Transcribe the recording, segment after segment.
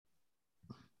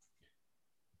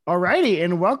Alrighty,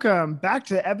 and welcome back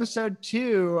to episode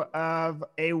 2 of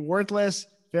a worthless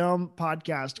film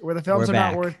podcast, where the We're films are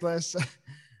not back. worthless,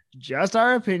 just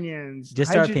our opinions.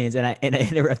 Just our opinions, and I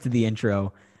interrupted the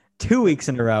intro 2 weeks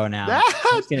in a row now. I'm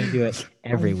That just gonna do it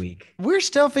every week. we're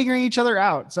still figuring each other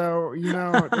out, so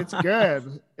it's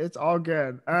good. It's all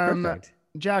good. Perfect.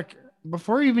 Jack,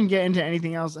 before we even get into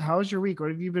anything else, how was your week? What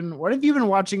have you been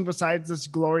watching besides this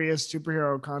glorious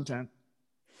superhero content?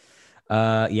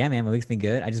 Yeah, man, my week's been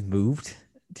good. I just moved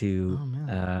to Oh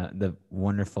man, the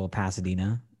wonderful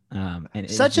Pasadena. And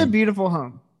it's such a been beautiful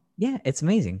home. yeah, it's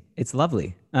amazing. It's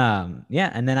lovely. Yeah,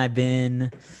 and then I've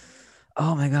been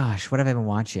oh my gosh, what have I been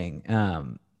watching?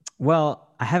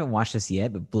 Well, I haven't watched this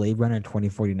yet, but Blade Runner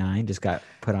 2049 just got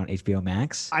put on HBO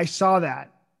Max. I saw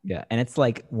that. Yeah, and it's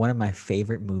like one of my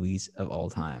favorite movies of all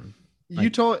time. You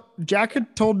Like told Jack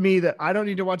had told me that I don't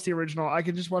need to watch the original. I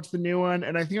can just watch the new one,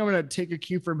 and I think I'm gonna take a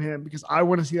cue from him because I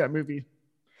want to see that movie.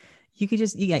 you could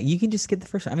just yeah, you can just get the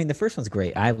first one. I mean, the first one's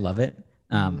great. I love it.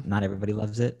 Mhm. Not everybody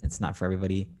loves it. It's not for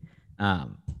everybody.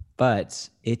 Um, but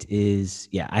it is,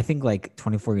 yeah, I think like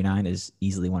 2049 is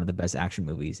easily one of the best action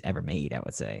movies ever made, I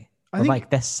would say. I Or think like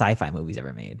best sci-fi movies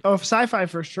ever made. sci-fi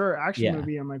for sure. Action Yeah.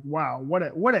 movie. I'm like, wow, what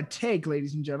a take,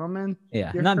 ladies and gentlemen.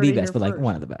 Yeah. You Not heard the it here best, but like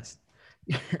one first. of the best.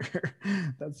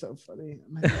 That's so funny.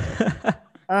 What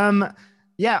Um,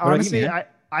 yeah, about you, honestly, man?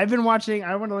 I've been watching.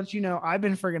 I want to let you know I've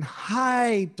been friggin'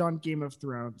 hyped on Game of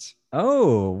Thrones.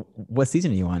 Oh, what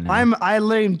season are you on now? I'm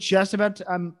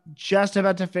just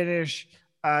about to finish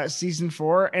season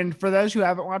 4. And for those who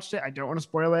haven't watched it, I don't want to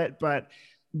spoil it, but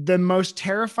the most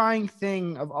terrifying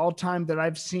thing of all time that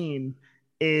I've seen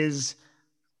is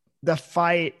the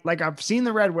fight. Like, I've seen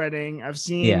the Red Wedding.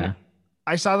 Yeah.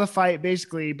 I saw the fight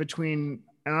basically between,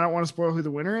 and I don't want to spoil who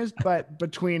the winner is, but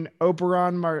between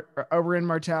Oberyn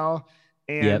Martell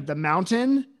and Yep. the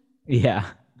Mountain. Yeah.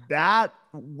 That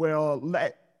will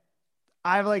let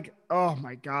I've like, oh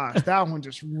my gosh, that one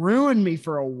just ruined me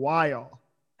for a while.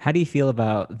 How do you feel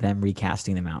about them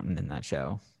recasting the mountain in that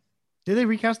show? Did they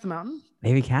recast the Mountain?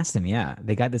 They recast him, yeah.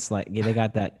 They got this like yeah, they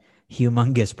got that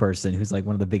humongous person who's like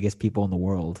one of the biggest people in the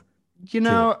world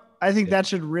to I think that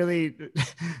should really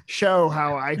show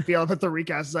how I feel about the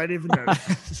recast. I didn't even know.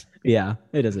 yeah,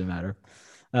 it doesn't matter.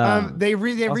 They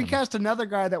Awesome. recast another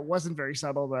guy that wasn't very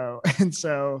subtle though, and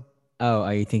so Oh,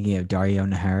 are you thinking of Dario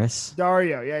Naharis?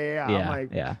 Dario, yeah. Yeah,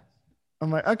 yeah,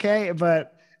 I'm like, okay,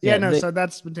 but yeah, yeah. no. So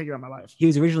that's been taking on my life. He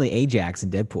was originally Ajax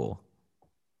in Deadpool.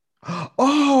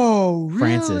 Oh,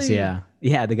 Francis, really? yeah,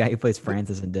 yeah, the guy who plays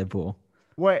Francis in Deadpool.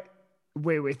 What?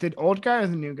 Wait. The old guy or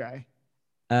the new guy?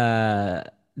 Uh,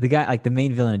 the guy like the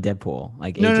main villain of Deadpool,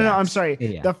 like No. I'm Ajax. sorry. Yeah,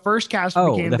 yeah. The first cast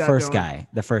Oh, became the that first villain. guy.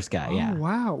 The first guy. Oh Yeah,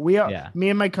 wow. yeah. Me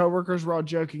and my coworkers were all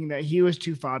joking that he was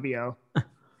too Fabio.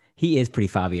 He is pretty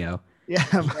Fabio. Yeah,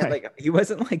 I'm He had like, like he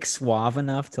wasn't like suave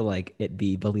enough to like it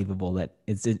be believable that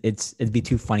it'd be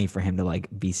too funny for him to like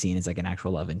be seen as like an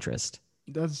actual love interest.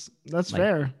 that's Like,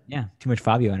 fair. yeah, too much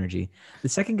Fabio energy. The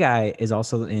second guy is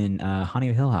also in Honey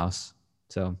of Hill House.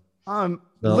 So, Look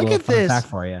little at fun fact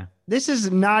this. for you. This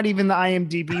is not even the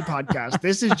IMDb podcast.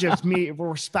 This is just me.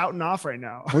 We're spouting off right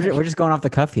now. We're just going off the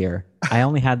cuff here. I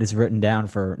only had this written down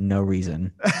for no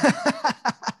reason.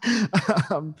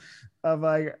 um, I'm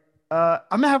like,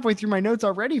 I'm halfway through my notes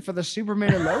already for the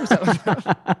Superman and Lois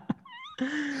episode.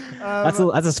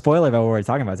 That's a spoiler about what we're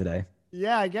talking about today.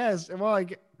 Yeah, I guess. Well,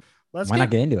 like, let's Why not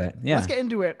get into it? let's Yeah. get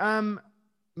into it.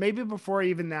 Maybe before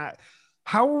even that,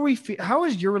 how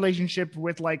is your relationship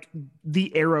with like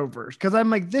the Arrowverse? Because I'm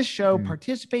like, this show Mm,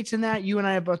 participates in that. You and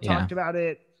I have both yeah. talked about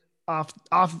it off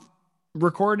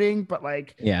recording, but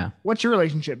like, Yeah. what's your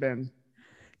relationship been?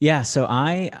 Yeah, so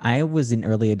I was an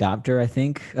early adopter, I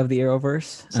think, of the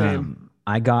Arrowverse. Same.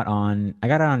 I got on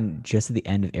just at the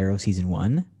end of Arrow season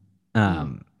 1.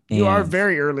 You are And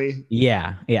very early.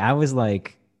 yeah, I was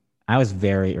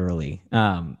very early.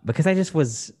 Because I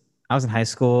was in high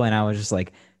school and I was just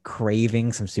like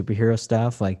craving some superhero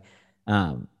stuff. Like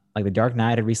The Dark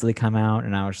Knight had recently come out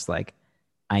and I was just like,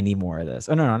 I need more of this.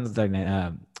 Oh no, not The Dark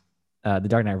Knight. The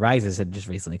Dark Knight Rises had just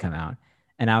recently come out,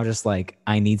 and I was just like,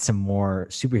 I need some more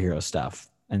superhero stuff.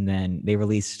 And then they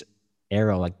released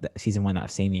Arrow like season 1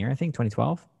 that same year, I think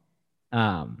 2012.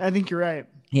 I think you're right.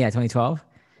 Yeah, 2012.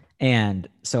 And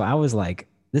so I was like,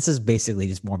 this is basically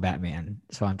just more Batman.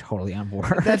 So I'm totally on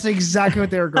board. That's exactly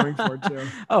what they were going for too.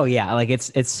 Oh yeah, like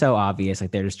it's so obvious.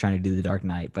 Like they're just trying to do the Dark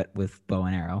Knight, but with bow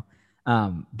and arrow.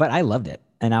 But I loved it,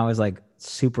 and I was like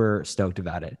super stoked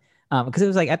about it. Because it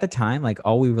was like at the time, like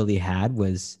all we really had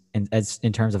was,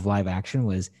 in terms of live action,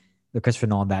 was the Christopher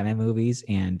Nolan Batman movies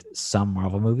and some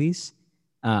Marvel movies.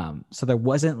 So there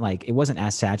wasn't like it wasn't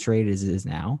as saturated as it is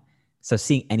now. So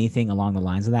seeing anything along the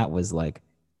lines of that was like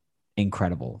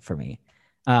incredible for me.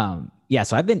 Yeah,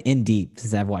 so I've been in deep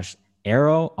since I've watched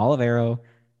Arrow, all of Arrow,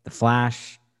 The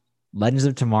Flash, Legends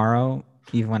of Tomorrow,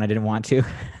 even when I didn't want to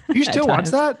You at still watch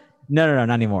times. that? No,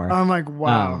 not anymore. I'm like,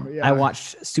 wow, I yeah.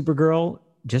 watched Supergirl,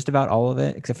 just about all of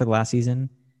it except for the last season.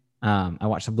 I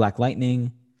watched some Black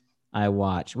Lightning. I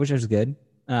watched, which was good.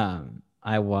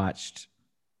 I watched.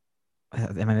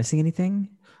 Am I missing anything?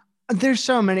 There's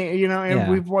so many, and Yeah,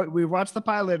 we've watched the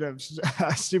pilot of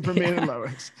Superman and yeah.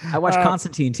 Lois. I watched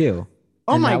Constantine too,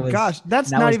 Oh and my that was gosh,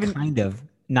 that's not even kind of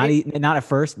not it. not at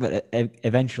first, but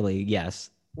eventually, yes.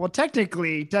 Well,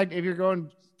 technically, if you're going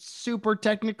super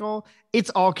technical, it's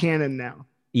all canon now.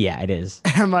 Yeah, it is.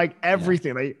 And like Yeah,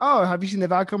 everything, like, oh, have you seen the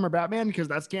Valkyrie or Batman? Because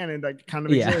that's canon, that kind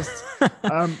of yeah, exists.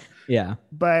 Um, yeah.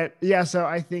 but yeah, so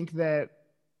I think that,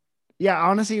 yeah,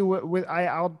 honestly,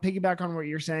 I'll piggyback on what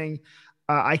you're saying.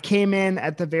 I came in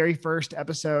at the very first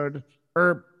episode,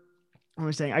 or what am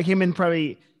I saying? I came in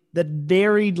probably the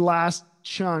very last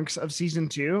chunks of season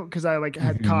two because I like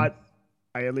had Hmm. caught.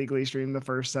 I illegally streamed the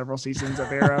first several seasons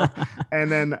of Arrow, and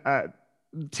then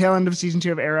tail end of season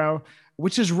two of Arrow,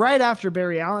 which is right after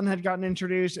Barry Allen had gotten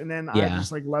introduced. And then I Yeah,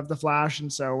 just like loved the Flash,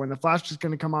 and so when the Flash was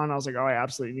going to come on, I was like, oh, I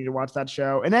absolutely need to watch that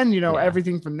show. And then yeah.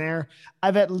 everything from there.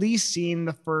 I've at least seen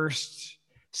the first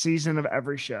season of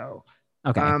every show.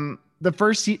 Okay. The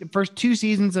first two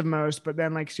seasons of most, but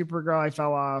then like Supergirl, I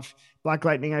fell off. Black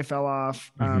Lightning, I fell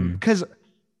off. Hmm. Because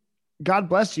God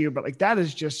bless you, but like that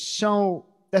is just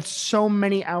that's so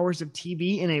many hours of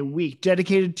TV in a week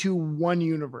dedicated to one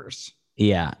universe.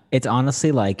 Yeah, it's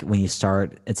honestly like when you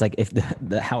start, it's like if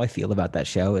the how I feel about that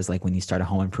show is like when you start a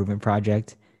home improvement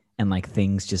project and like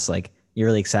things just like you're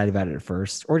really excited about it at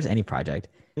first, or just any project,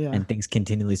 Yeah. and things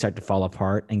continually start to fall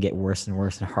apart and get worse and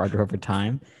worse and harder over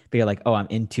time. But you're like, oh, I'm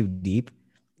in too deep.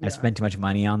 I've Yeah. spent too much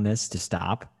money on this to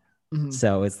stop. Mhm.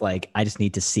 So it's like I just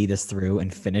need to see this through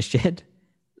and finish it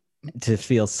to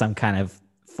feel some kind of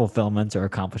fulfillment or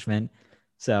accomplishment.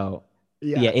 So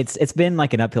yeah, Yeah. it's been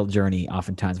like an uphill journey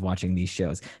oftentimes watching these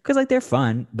shows because like they're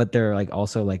fun, but they're like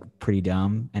also like pretty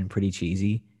dumb and pretty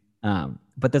cheesy.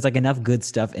 But there's like enough good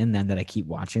stuff in them that I keep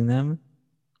watching them.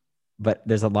 But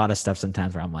there's a lot of stuff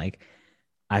sometimes where I'm like,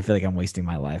 I feel like I'm wasting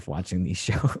my life watching these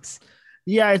shows.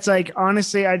 Yeah. It's like,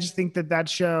 honestly, I just think that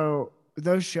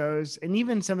those shows, and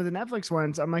even some of the Netflix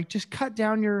ones, I'm like, just cut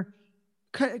down your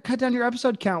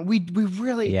episode count. We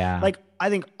really Yeah. like, I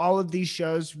think all of these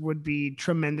shows would be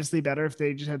tremendously better if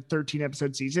they just had 13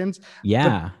 episode seasons. But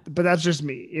Yeah. that's just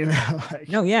me, like,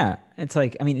 No, yeah. It's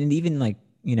like, I mean, and even like,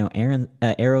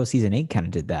 Arrow season 8 kind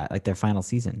of did that, like their final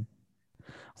season.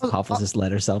 Waffles I'll, just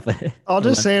let herself I'll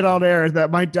just let say it herself. on air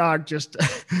that my dog just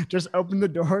just opened the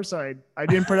door, so I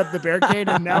didn't put up the barricade,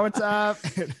 and now it's up.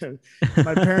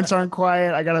 My parents aren't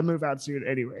quiet. I gotta move out soon,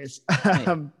 anyways. Hey,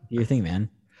 um, do your thing, man.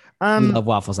 We um, love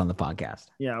waffles on the podcast.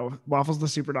 yeah, Waffles the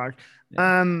super dog.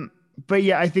 Yeah. But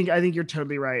yeah, I think you're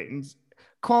totally right. And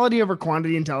quality over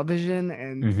quantity in television,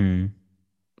 and Hmm.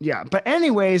 yeah. But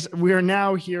anyways, we are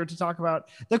now here to talk about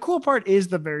the cool part is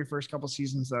the very first couple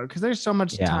seasons though, because there's so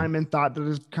much Yeah. time and thought that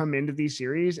has come into these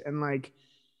series, and like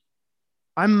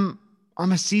I'm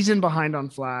I'm a season behind on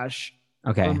Flash,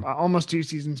 Okay. almost two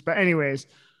seasons. But anyways,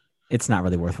 It's not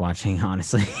really worth watching,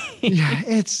 honestly. yeah,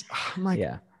 I'm like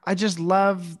Yeah. I just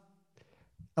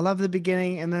I love the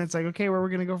beginning, and then it's like, okay, where we're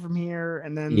gonna go from here,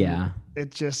 and then Yeah.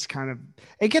 it just kind of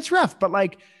it gets rough, but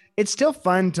like it's still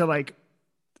fun to like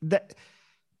that.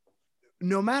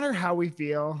 No matter how we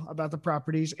feel about the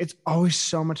properties, it's always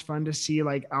so much fun to see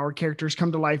like our characters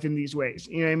come to life in these ways.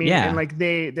 You know what I mean? And Yeah. like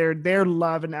their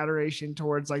love and adoration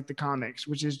towards like the comics,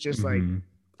 which is just like Hmm.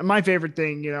 my favorite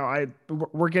thing.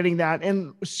 We're getting that,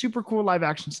 and super cool live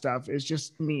action stuff is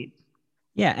just neat.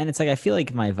 Yeah. And it's like, I feel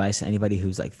like my advice to anybody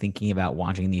who's like thinking about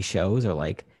watching these shows or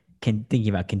like thinking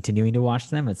about continuing to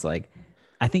watch them, it's like,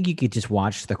 I think you could just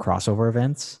watch the crossover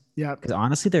events Yeah. because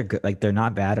honestly, they're good. Like, they're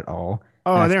not bad at all.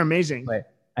 And Oh, they're amazing.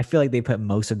 I feel like they put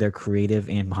most of their creative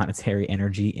and monetary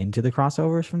energy into the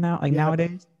crossovers from Yeah.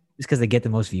 nowadays, just because they get the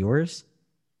most viewers.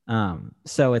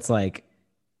 So it's like,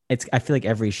 I feel like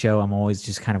every show I'm always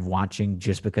just kind of watching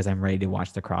just because I'm ready to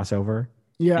watch the crossover.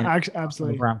 Yeah. And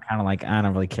Absolutely. crossover, I'm kind of like, I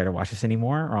don't really care to watch this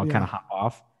anymore, or I'll kind Yeah. of hop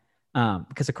off.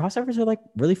 Because the crossovers are like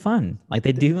really fun. Like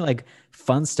they do like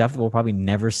fun stuff that we'll probably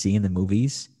never see in the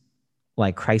movies,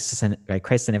 like Crisis on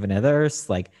Infinite Earths,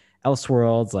 like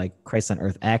Elseworlds, like Crisis on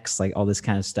Earth X, like all this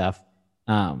kind of stuff.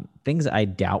 Things I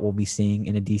doubt we'll be seeing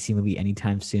in a DC movie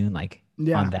anytime soon, like on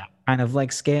Yeah. that kind of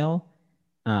like scale,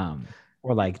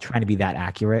 or like trying to be that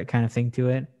accurate kind of thing to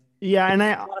it. Yeah. It's And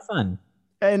a lot of fun.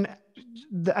 and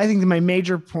I think my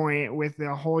major point with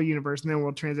the whole universe, and then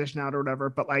we'll transition out or whatever.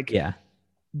 But like, Yeah.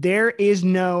 there is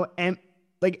no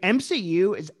like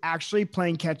MCU is actually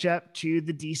playing catch up to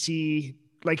the DC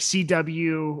like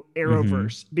CW Hmm.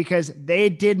 Arrowverse because they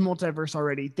did multiverse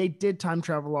already. They did time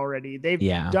travel already. They've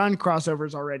Yeah. done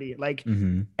crossovers already. Like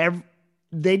Hmm.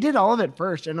 they did all of it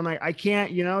first. And I'm like, I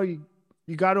can't, you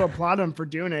got to applaud them for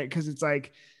doing it because it's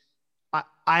like,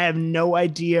 I have no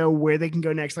idea where they can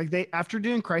go next. Like they, after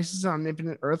doing Crisis on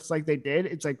Infinite Earths, like they did,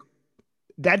 it's like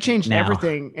that changed Now.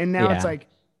 everything. And now it's Yeah. like,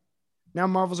 now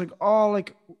Marvel's like, oh,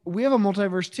 like we have a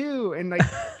multiverse too. And like,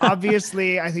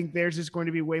 obviously, I think theirs is going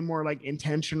to be way more like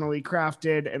intentionally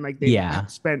crafted and like they've Yeah.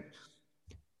 spent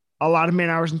a lot of man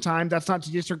hours and time. That's not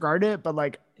to disregard it, but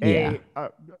like, Yeah.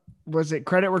 was it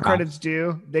credit where credit's Props.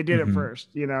 due? They did it Hmm. first,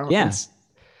 you know? Yeah.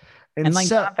 And And like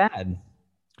so, not bad.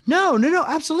 no,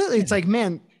 absolutely. Yeah. It's like,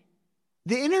 man,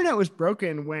 the internet was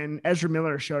broken when Ezra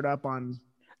Miller showed up on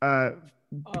uh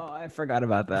Oh, I forgot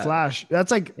about that. Flash.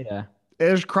 That's like Yeah.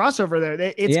 there's crossover there.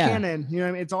 It's Yeah. canon. You know what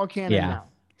I mean? It's all canon Yeah. now. And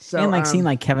So like seeing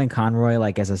like Kevin Conroy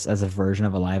like as a version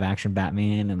of a live action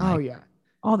Batman and oh like yeah.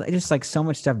 all that, just like so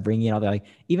much stuff bringing it all that like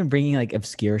even bringing like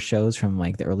obscure shows from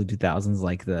like the early 2000s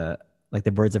like the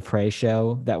Birds of Prey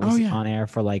show that Oh was yeah. on air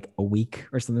for like a week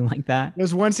or something like that.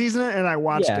 There's one season and I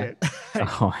watched Yeah. it.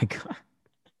 Oh my god.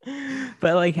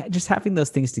 But like just having those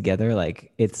things together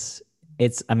like it's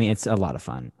I mean it's a lot of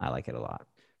fun. I like it a lot.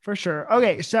 For sure.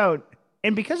 Okay, so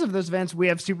and because of those events, we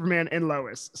have Superman and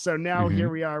Lois. So now here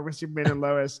Hmm. we are with Superman and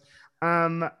Lois.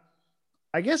 Um,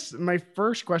 I guess my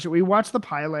first question, we watched the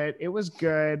pilot. It was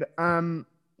good.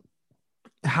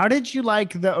 How did you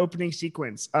like the opening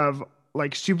sequence of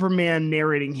like Superman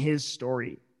narrating his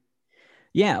story?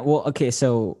 Yeah, well, okay,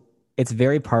 so it's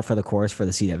very par for the course for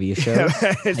the CW shows.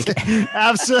 Like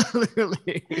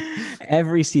Absolutely.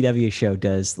 every CW show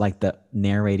does like the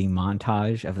narrating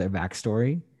montage of their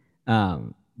backstory.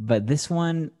 But this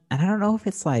one, and I don't know if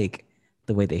it's like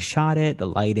the way they shot it, the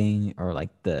lighting, or like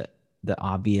the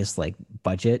obvious like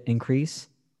budget increase.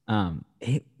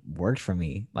 It worked for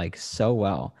me like so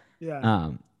well.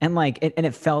 Yeah, And like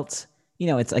it felt,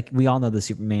 it's like we all know the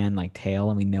Superman like tale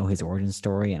and we know his origin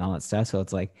story and all that stuff. So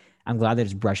it's like I'm glad they're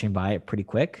just brushing by it pretty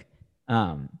quick.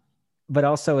 Um, but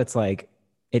also it's like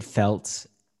it felt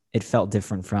it felt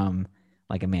different from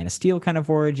like a Man of Steel kind of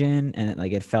origin, and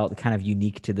it felt kind of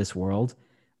unique to this world.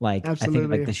 Like I think like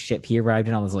absolutely. the ship he arrived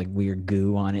in all this like weird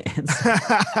goo on it and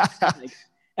stuff.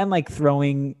 And like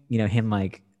throwing, him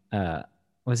like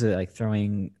was it like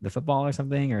throwing the football or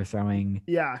something or throwing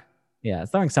Yeah. yeah,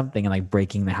 throwing something and like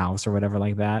breaking the house or whatever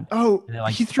like that. Oh, And then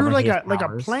like he threw discovering he has like a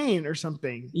powers. plane or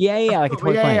something. Yeah, yeah, like a Oh,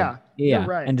 toy yeah, plane. yeah. Yeah, You're yeah.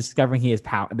 right. And discovering he has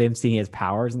power, them seeing he has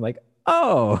powers, and like,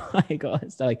 oh, like all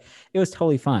that stuff. Like it was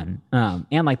totally fun.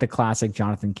 And like the classic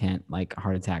Jonathan Kent like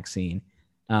heart attack scene.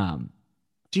 Um,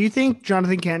 Do you think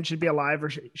Jonathan Kent should be alive or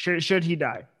should he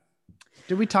die?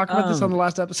 Did we talk about this on the um,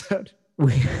 last episode?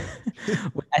 we,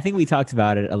 I think we talked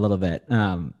about it a little bit.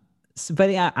 But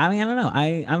yeah, I mean, I don't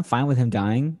know. I'm fine with him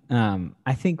dying.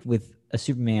 I think with a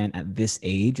Superman at this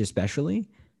age, especially,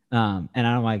 and I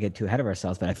don't want to get too ahead of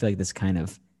ourselves, but I feel like this kind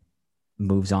of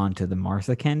moves on to the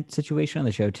Martha Kent situation on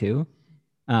the show too.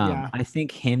 Yeah, I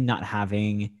think him not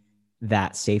having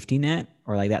that safety net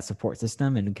or like that support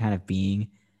system and kind of being,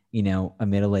 a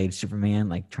middle-aged Superman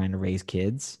like trying to raise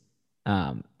kids.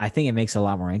 I think it makes it a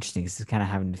lot more interesting. He's kind of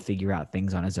having to figure out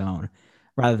things on his own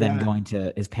rather than yeah, going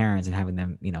to his parents and having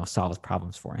them, solve his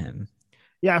problems for him.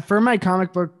 yeah. For my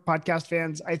comic book podcast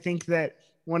fans, I think that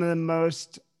one of the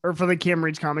most, or for the Cam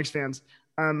Reads comics fans,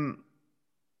 um,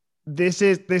 this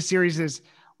series is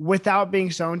without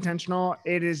being so intentional.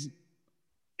 It is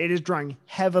drawing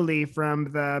heavily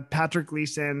from the Patrick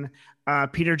Gleason,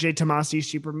 Peter J. Tomasi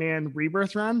Superman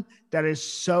Rebirth run. That is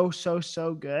so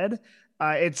good.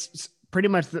 It's pretty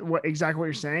much exactly what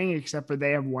you're saying, except for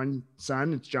they have one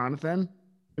son. It's Jonathan.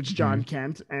 It's Hmm. John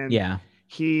Kent, and Yeah.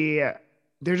 he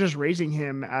they're just raising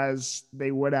him as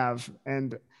they would have,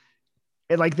 and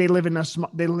like they live in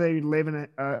they live in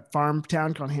a farm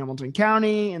town called Hamilton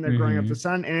County, and they're growing up the Hmm.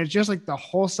 son, and it's just like the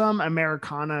wholesome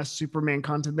Americana Superman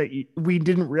content that we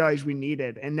didn't realize we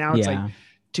needed, and now it's like Yeah.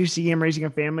 to see him raising a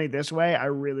family this way, I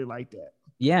really liked it.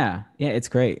 Yeah. Yeah. It's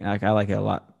great. Like I like it a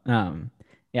lot.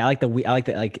 Yeah, I like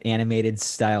the like animated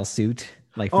style suit,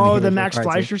 like from the Oh, the original Max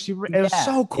cartoon. Fleischer Super, it was Yeah,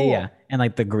 so yeah, yeah. cool. And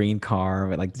like the green car,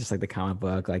 with like just like the comic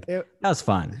book, like It, that was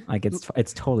fun. Like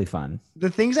it's totally fun. the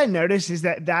things I noticed is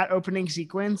that opening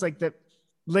sequence, like the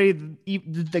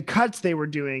cuts they were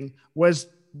doing was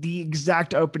the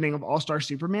exact opening of All Star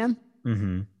Superman,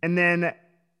 Hmm. and then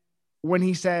when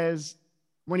he says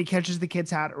when he catches the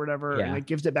kid's hat or whatever and Yeah. like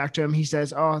gives it back to him, he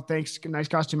says, "Oh, thanks, nice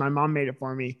costume. My mom made it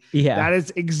for me." Yeah. That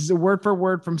is word for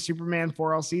word from Superman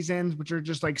for all seasons, which are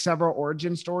just like several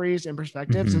origin stories and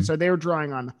perspectives. And Hmm. so they were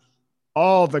drawing on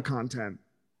all the content,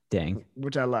 Dang.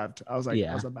 which I loved. I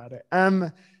Yeah. was about it.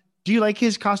 Do you like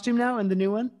his costume now in the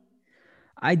new one?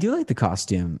 I do like the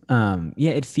costume.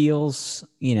 Yeah, it feels,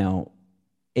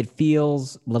 it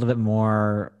feels a little bit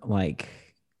more like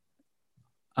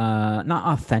not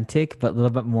authentic, but a little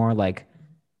bit more like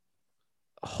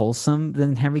wholesome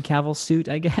than Henry Cavill's suit,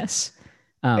 I guess.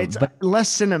 It's But less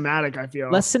cinematic, I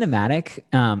feel. less cinematic,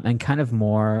 and kind of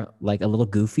more like a little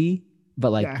goofy,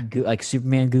 but Yeah. like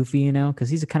Superman goofy, because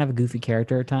he's a kind of a goofy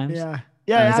character at times. Yeah.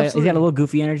 Yeah, He's got a absolutely. little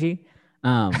goofy energy,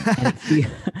 and but it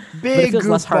Big feels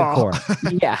less goofball.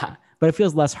 hardcore. Yeah, but it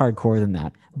feels less hardcore than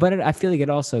that. But I feel like it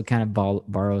also kind of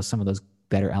borrows some of those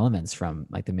better elements from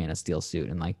like the Man of Steel suit,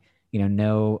 and like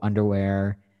no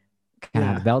underwear, kind of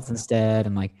have Yeah. the belts instead,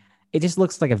 and like it just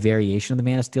looks like a variation of the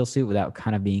Man of Steel suit without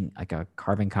kind of being like a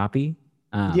carbon copy.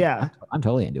 Yeah. I'm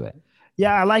totally into it.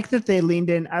 Yeah, I like that they leaned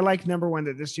in. I like number one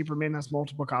that this Superman has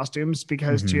multiple costumes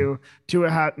because Hmm.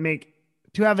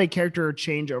 to have a character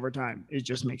change over time, it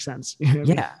just makes sense. You know what I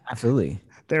mean? Yeah, absolutely.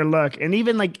 Their look, and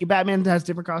even like Batman has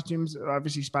different costumes.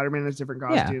 Obviously, Spider Man has different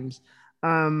Yeah. costumes.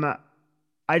 Um,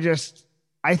 I just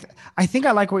I think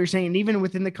I like what you're saying, and even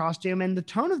within the costume and the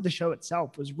tone of the show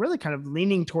itself was really kind of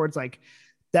leaning towards like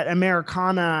that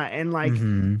Americana and like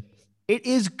Hmm. it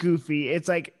is goofy. It's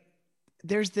like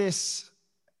there's this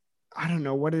I don't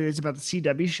know what it is about the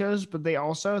CW shows, but they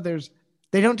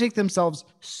don't take themselves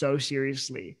so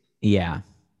seriously. Yeah.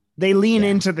 They lean Yeah.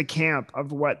 into the camp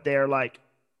of what they're like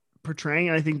portraying,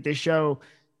 and I think this show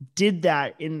did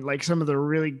that in like some of the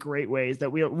really great ways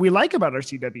that we like about our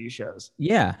CW shows.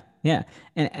 Yeah. Yeah.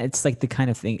 And it's like the kind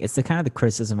of thing, it's the kind of the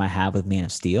criticism I have with Man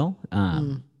of Steel,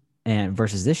 Mm. and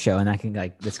versus this show. And I can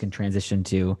like, this can transition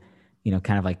to,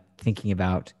 kind of like thinking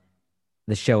about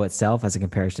the show itself as a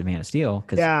comparison to Man of Steel,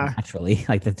 because Yeah, naturally,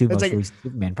 like the two it's most like recent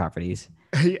Superman properties.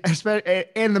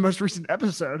 and the most recent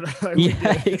episode like we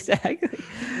Yeah, did. exactly.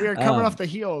 We are coming off Um, the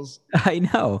heels. I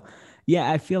know.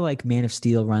 Yeah, I feel like Man of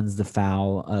Steel runs the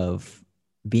foul of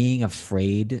being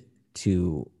afraid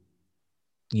to,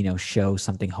 show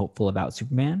something hopeful about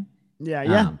Superman. Yeah,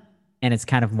 yeah. Um, and it's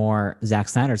kind of more Zack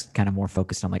Snyder's kind of more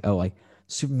focused on like, oh, like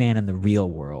Superman in the real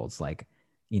worlds, like,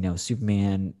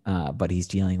 Superman, but he's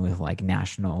dealing with like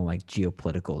national, like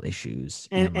geopolitical issues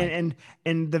And and and like, and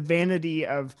and the vanity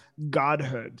of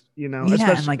godhood, yeah, and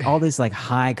especially like all these like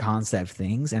high concept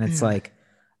things. And it's yeah. like,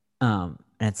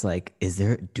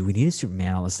 do we need a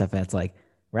Superman? All this stuff. And it's like,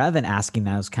 rather than asking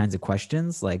those kinds of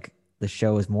questions, like the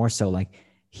show is more so like,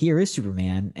 here is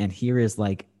Superman, and here is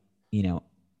like, you know,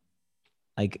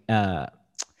 like an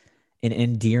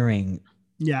endearing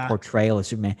Yeah. portrayal of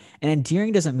Superman. And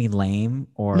endearing doesn't mean lame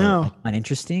or like No.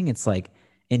 uninteresting. It's like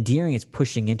endearing is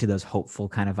pushing into those hopeful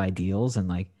kind of ideals and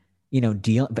like,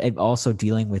 but also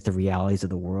dealing with the realities of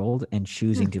the world and Hmm.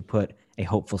 choosing to put a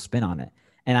hopeful spin on it.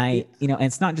 And Yeah, and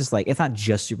it's not just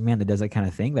Superman that does that kind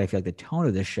of thing, but I feel like the tone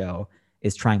of this show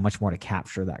is trying much more to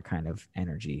capture that kind of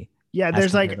energy yeah, as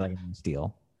there's compared like to like Man of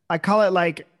Steel. I call it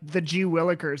like the G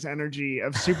Willikers energy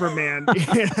of Superman,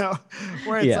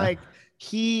 where it's Yeah. like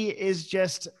he is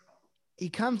just he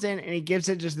comes in and he gives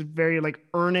it just a very like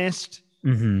earnest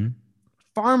Hmm.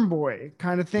 farm boy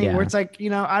kind of thing where Yeah. it's like,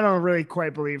 I don't really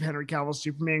quite believe Henry Cavill's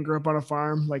Superman grew up on a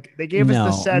farm. Like they gave us the No,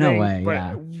 no setting, way.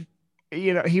 but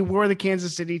Yeah. he wore the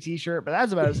Kansas City t-shirt, but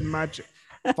that's about as much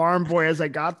farm boy as I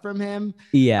got from him.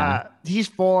 Yeah. He's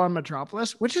full on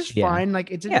Metropolis, which is Yeah. fine.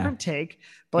 Like it's a Yeah. different take,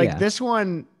 but like Yeah. this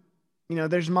one,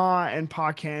 there's Ma and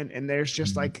Pa Kent, and there's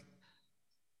just Mhm. like,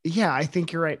 yeah, I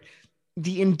think you're right.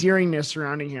 The endearingness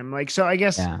surrounding him. Like, so I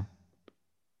guess Yeah.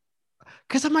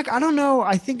 because I'm like, I don't know.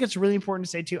 I think it's really important to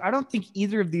say too. I don't think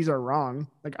either of these are wrong.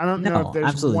 Like, I don't know if No, there's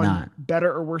absolutely one not.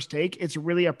 better or worse take. It's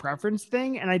really a preference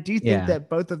thing, and I do think Yeah. that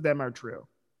both of them are true.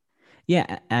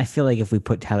 Yeah. I feel like if we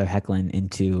put Tyler Hoechlin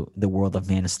into the world of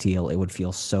Man of Steel, it would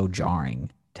feel so jarring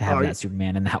to have Oh, that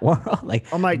Superman in that world.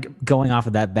 Like I'm like, going off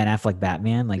of that Ben Affleck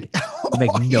Batman, like it would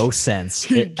make no sense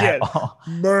he'd at get all.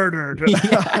 murdered.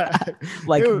 Yeah.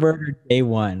 Like Dude, murder day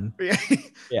one. Yeah.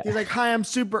 he's like, "Hi, I'm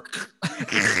super."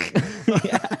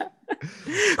 Yeah.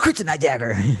 Kryptonite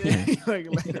dagger. Yeah.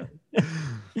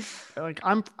 like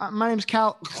my name's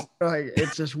Cal. Like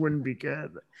it just wouldn't be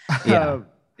good. Yeah.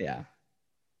 Yeah.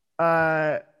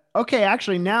 Okay,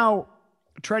 actually, now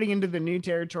treading into the new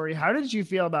territory, how did you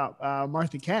feel about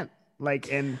Martha Kent? Like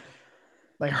in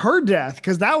like her death,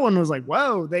 because that one was like,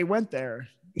 whoa, they went there.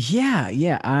 Yeah,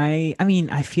 yeah. I mean,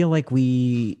 I feel like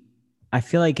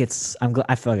it's I'm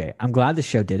glad the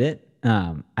show did it.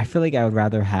 I feel like I would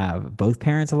rather have both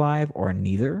parents alive or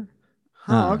neither.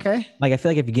 Huh, okay. Like I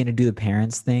feel like if you're gonna do the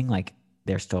parents thing, like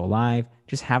they're still alive,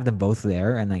 just have them both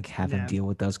there and like have him Yeah. deal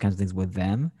with those kinds of things with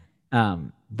them.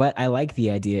 But I like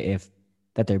the idea if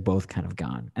that they're both kind of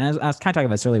gone. And I was kind of talking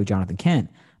about this earlier with Jonathan Kent,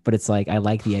 but it's like I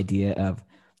like the idea of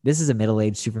this is a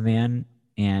middle-aged Superman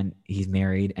and he's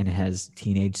married and has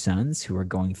teenage sons who are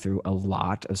going through a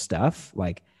lot of stuff.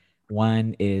 Like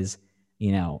one is,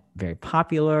 very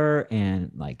popular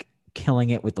and like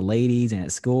killing it with the ladies and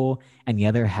at school, and the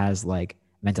other has like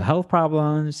mental health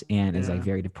problems and is like Yeah.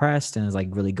 very depressed and is like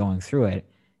really going through it.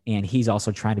 And he's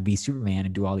also trying to be Superman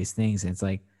and do all these things. And it's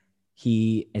like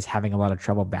he is having a lot of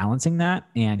trouble balancing that.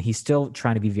 And he's still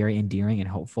trying to be very endearing and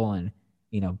hopeful and,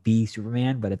 be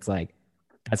Superman. But it's like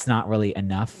that's not really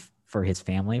enough for his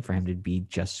family for him to be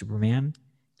just Superman.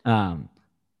 Um,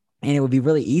 and it would be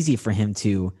really easy for him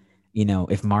to,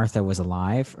 if Martha was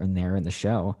alive and there in the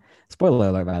show. Spoiler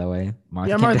alert, by the way, Martha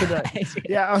Yeah, can Martha die. does.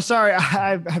 Yeah. Oh, sorry.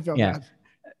 I feel Yeah.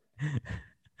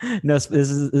 bad. No, this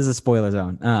is a spoiler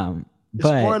zone.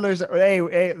 But Spoilers.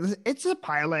 Hey, it's a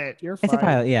pilot. You're it's a fine.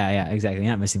 pilot. Yeah, yeah, exactly.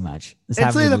 You're not missing much. This It's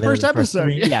happened like in the first literally the first episode.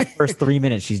 three. Yeah, first 3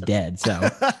 minutes she's dead. So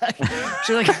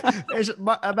She's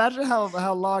like, imagine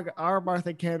how long our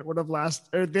Martha Kent would have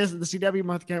lasted, or the CW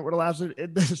Martha Kent would have lasted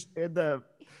in the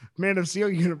Man of Steel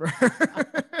universe.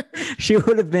 she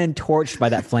would have been torched by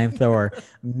that flamethrower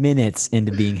minutes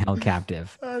into being held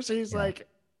captive. She's Yeah. like,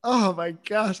 oh my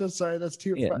gosh, I'm sorry, that's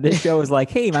too Yeah, funny. this show is like,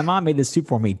 hey, my mom made this soup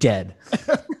for me, dead.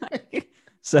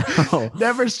 So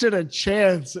Never stood a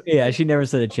chance. yeah, she never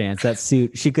stood a chance. That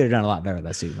suit, she could have done a lot better with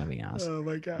that suit, if I'm being honest. Oh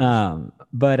my gosh.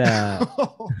 But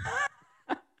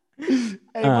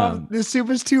Hey mom, um, this soup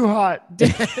is too hot.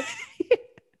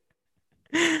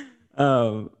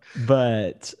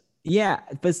 but yeah,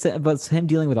 but him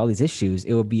dealing with all these issues,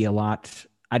 it would be a lot.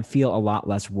 I'd feel a lot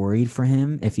less worried for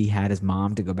him if he had his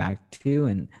mom to go back to,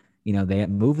 and they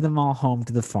move them all home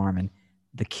to the farm, and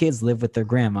the kids live with their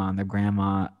grandma, and their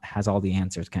grandma has all the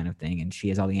answers, kind of thing, and she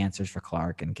has all the answers for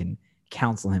Clark and can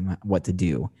counsel him what to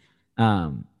do.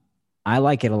 Um, I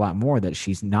like it a lot more that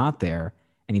she's not there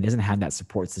and he doesn't have that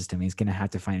support system. He's going to have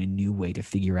to find a new way to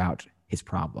figure out his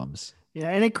problems. Yeah,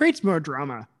 and it creates more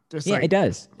drama. Just Yeah, like it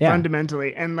does. Yeah.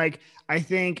 fundamentally. And like I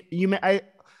think the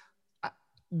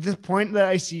point that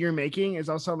I see you're making is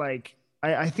also like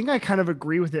I think I kind of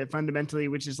agree with it fundamentally,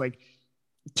 which is like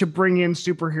to bring in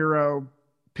superhero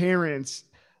parents.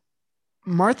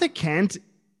 Martha Kent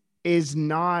is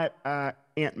not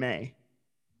Aunt May.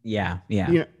 Yeah.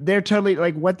 Yeah. They're totally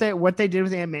like what they did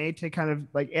with Aunt May to kind of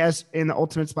like as in the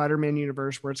Ultimate Spider-Man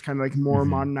universe, where it's kind of like more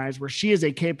modernized, where she is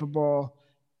a capable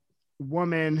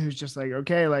woman who's just like,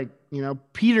 okay, like,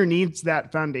 Peter needs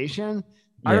that foundation.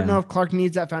 I don't know if Clark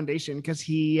needs that foundation because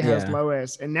he has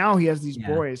Lois and now he has these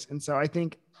boys. And so I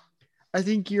think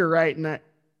you're right. And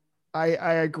I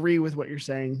agree with what you're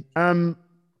saying. I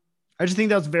just think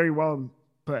that was very well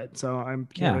put. So I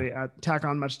can't really tack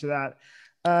on much to that.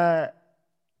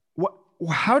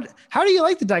 How do you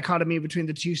like the dichotomy between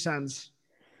the two sons?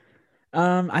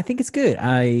 I think it's good.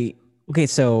 Okay,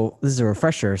 so this is a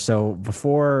refresher. So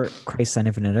before Christ on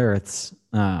Infinite Earths,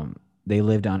 they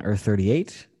lived on Earth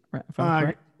 38. Right, if I'm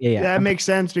correct? Yeah. That makes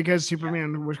sense because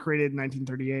Superman was created in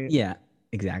 1938. Yeah,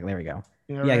 exactly. There we go.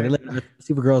 Yeah, They right. lived on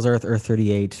Supergirl's Earth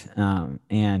 38.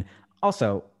 And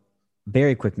also,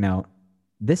 very quick note,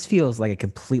 this feels like a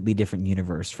completely different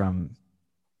universe from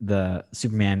the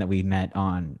Superman that we met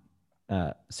on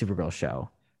Supergirl show.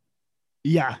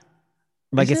 Yeah.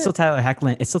 Like it's still Tyler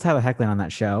Hoechlin. It's still Tyler Hoechlin on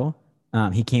that show.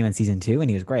 He came in season 2 and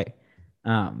he was great.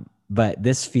 But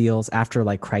this feels, after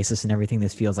like Crisis and everything,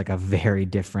 this feels like a very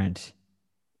different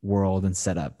world and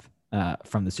setup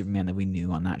from the Superman that we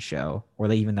knew on that show,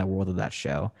 or even that world of that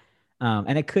show.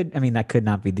 And that could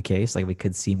not be the case. Like we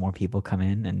could see more people come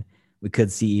in, and we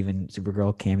could see even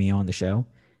Supergirl cameo on the show.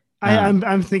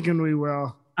 I'm thinking we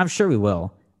will. I'm sure we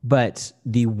will. But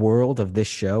the world of this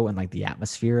show and like the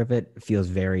atmosphere of it feels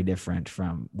very different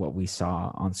from what we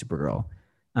saw on Supergirl.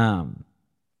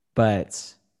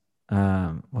 But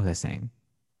what was I saying?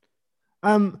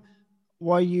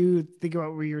 While you think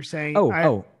about what you're saying,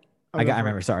 I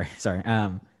remember. Sorry.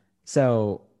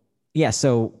 So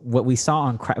what we saw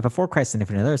on before Christ and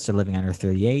Infinite Earths, they're living on Earth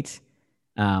 38,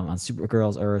 on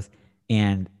Supergirl's Earth,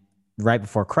 and right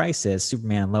before Crisis,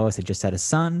 Superman and Lois had just had a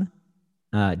son,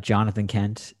 Jonathan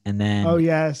Kent, and then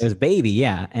it was a baby,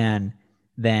 and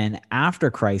then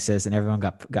after Crisis, and everyone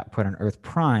got put on Earth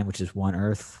Prime, which is one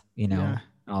Earth, and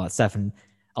all that stuff, and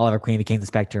Oliver Queen became the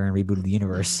Spectre and rebooted the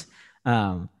universe.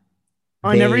 I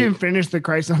never even finished the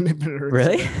Crisis on Infinite Earths.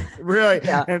 Really? Really?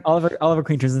 Yeah. And Oliver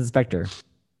Queen turns into the Spectre.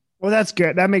 Well, that's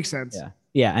good. That makes sense. Yeah.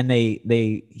 Yeah, and he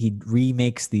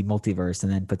remakes the multiverse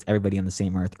and then puts everybody on the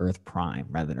same Earth, Earth Prime,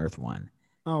 rather than Earth One.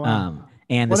 Oh wow.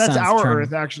 And the Well, that's suns our Earth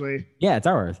turn. actually. Yeah, it's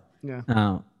our Earth.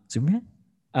 Yeah. Superman.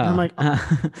 I'm Oh, like,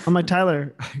 I'm like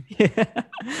Tyler. yeah.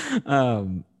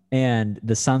 Um, and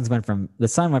the sun went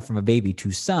from a baby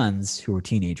to sons who were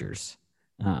teenagers.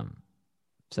 Um,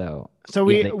 so So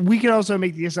yeah, we could also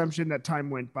make the assumption that time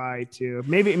went by too.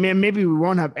 Maybe we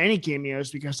won't have any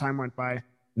cameos because time went by.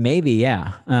 maybe,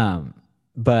 yeah.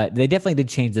 But they definitely did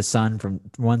change the son from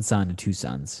one son to two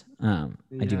sons. I do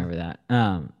Yeah. remember that.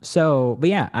 But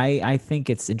yeah, I think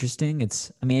it's interesting.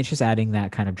 I mean, it's just adding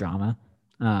that kind of drama.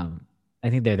 Um, I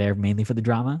think they're there mainly for the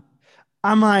drama.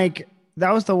 I'm like,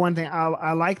 that was the one thing.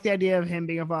 I like the idea of him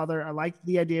being a father. I like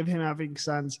the idea of him having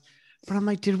sons. But I'm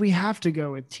like, did we have to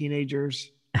go with teenagers?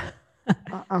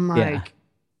 I'm Yeah, like,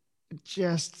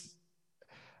 just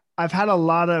I've had a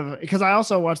lot of because I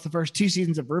also watched the first two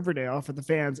seasons of Riverdale for the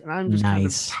fans, and I'm just kind of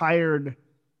nice. tired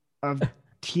of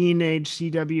teenage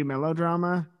CW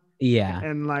melodrama. Yeah.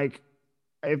 And like,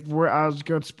 if we're I was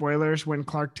going spoilers when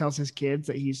Clark tells his kids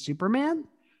that he's Superman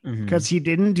Hmm. because he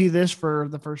didn't do this for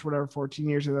the first whatever 14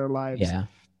 years of their lives. Yeah.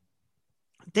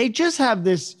 They just have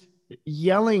this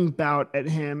yelling bout at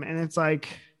him, and it's like,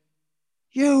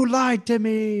 "You lied to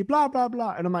me," blah blah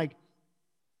blah, and I'm like,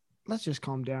 let's just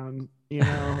calm down, you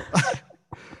know.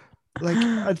 Like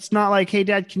it's not like, hey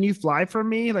dad, can you fly for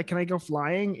me? Like, can I go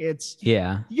flying? It's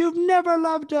Yeah. you've never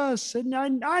loved us and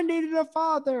I needed a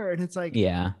father. And it's like,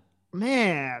 Yeah.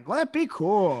 man, let it be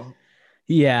cool.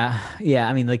 Yeah. Yeah.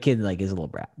 I mean, the kid like is a little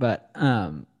brat, but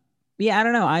yeah, I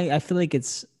don't know. I feel like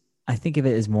I think of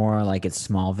it as more like it's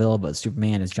Smallville, but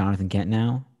Superman is Jonathan Kent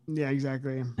now. Yeah,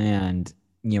 exactly. And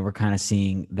we're kind of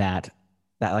seeing that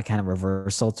like kind of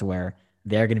reversal to where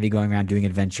they're going to be going around doing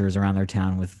adventures around their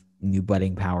town with new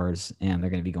budding powers, and they're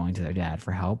going to be going to their dad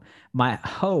for help. My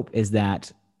hope is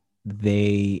that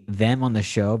them on the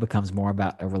show becomes more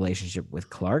about a relationship with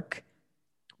Clark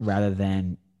rather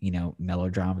than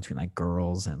melodrama between like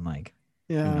girls and like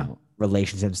Yeah.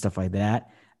 relationships and stuff like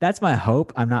that. That's my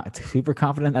hope. I'm not super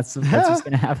confident that's Yeah. what's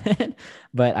going to happen,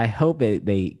 but I hope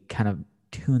they kind of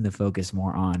tune the focus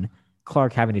more on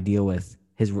Clark having to deal with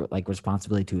his like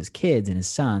responsibility to his kids and his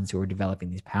sons who are developing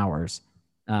these powers,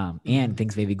 and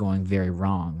things may be going very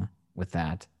wrong with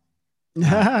that,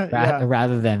 Yeah.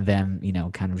 rather than them,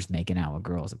 kind of just making out with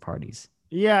girls at parties.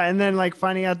 Yeah. And then like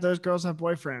finding out those girls have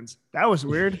boyfriends. That was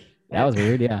weird. That was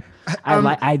weird. Yeah, um,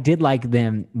 I did like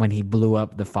them when he blew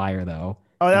up the fire though,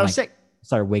 oh, and that was like sick.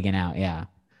 started wigging out. Yeah,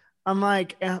 I'm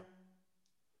like,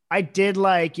 I did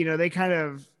like, they kind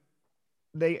of,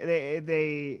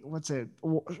 what's it?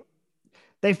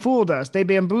 They fooled us. They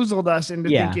bamboozled us into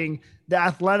yeah, thinking the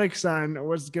athletic son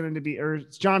was going to be, or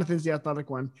Jonathan's the athletic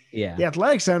one. yeah. The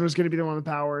athletic son was going to be the one with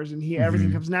powers, and everything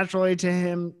Hmm. comes naturally to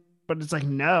him. But it's like,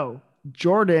 no,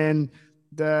 Jordan,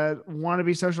 the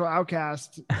wannabe social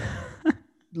outcast,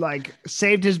 like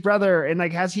saved his brother and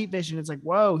like has heat vision. It's like,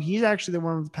 whoa, he's actually the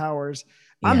one with powers.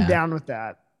 I'm Yeah, down with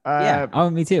that. yeah. Oh,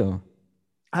 me too.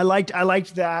 I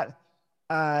liked that.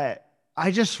 Uh, I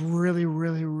just really,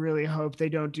 really, really hope they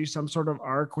don't do some sort of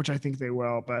arc, which I think they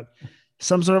will, but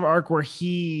some sort of arc where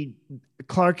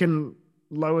Clark and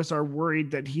Lois are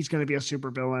worried that he's going to be a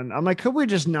supervillain. I'm like, could we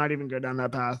just not even go down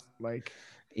that path? Like,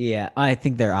 Yeah, I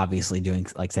think they're obviously doing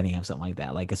like setting up something like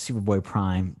that, like a Superboy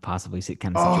Prime, possibly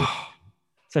kind of situation, oh,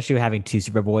 especially with having two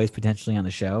Superboys potentially on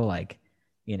the show. Like,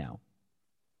 you know,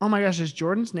 oh my gosh, is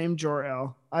Jordan's name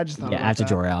Jor-El? I just thought yeah, about after that.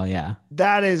 Jor-El, yeah.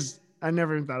 That is, I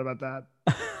never even thought about that.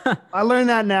 I learned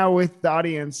that now with the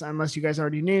audience. Unless you guys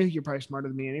already knew, you're probably smarter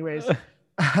than me, anyways.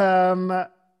 Um,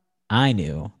 I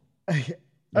knew because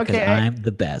okay, I'm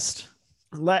the best.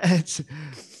 let's.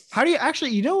 How do you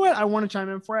actually? You know what? I want to chime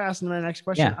in before I ask my next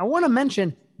question. Yeah, I want to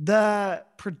mention the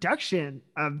production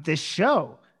of this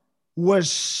show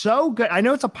was so good. I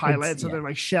know it's a it's pilot, so yeah, they're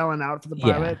like shelling out for the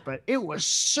yeah, pilot, but it was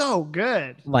so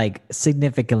good. like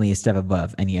significantly a step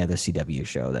above any other CW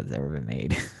show that's ever been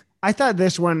made. I thought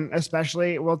this one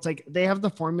especially, well, it's like they have the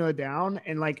formula down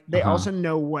and like Uh they huh. also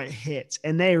know what hits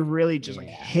and they really just like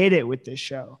Yeah. hit it with this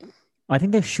show. I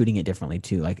think they're shooting it differently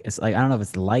too. Like it's like I don't know if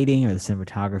it's the lighting or the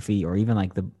cinematography or even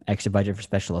like the extra budget for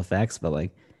special effects, but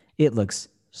like it looks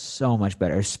so much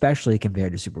better, especially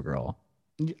compared to Supergirl.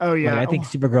 Oh Like yeah. I think Oh,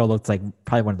 Supergirl looks like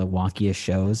probably one of the wonkiest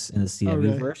shows in the oh CW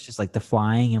really? verse. Just like the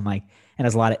flying and like and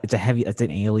it's a lot of it's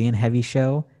an alien heavy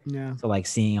show. Yeah. So like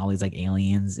seeing all these like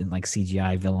aliens and like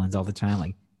CGI villains all the time,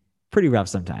 like pretty rough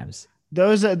sometimes.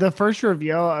 Those the first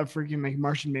reveal of freaking like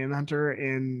Martian Manhunter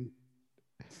in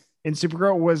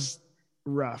Supergirl was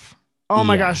rough. Oh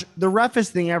my Yeah. gosh, the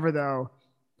roughest thing ever though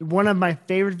One of my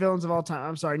favorite villains of all time.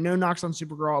 I'm sorry, no knocks on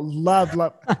Supergirl. Love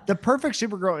the perfect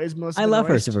Supergirl is Melissa I love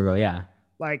her, Benoist. Supergirl. Yeah.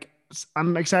 Like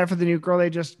I'm excited for the new girl they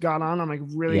just got on. I'm like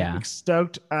really Yeah.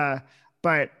 stoked.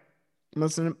 But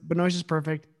Melissa Benoist is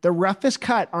perfect. The roughest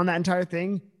cut on that entire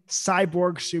thing,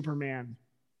 Cyborg Superman.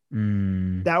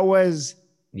 Mm, That was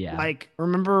yeah. like,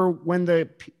 remember when the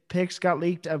pics got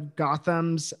leaked of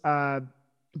Gotham's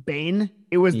Bane?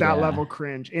 It was that Yeah. level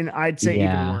cringe, and I'd say even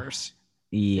Yeah. worse.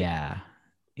 Yeah.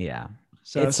 Yeah.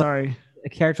 So It's like sorry, a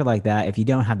character like that. If you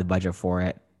don't have the budget for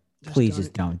it, just please don't.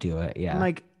 just don't do it. I'm Yeah.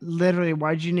 like, literally,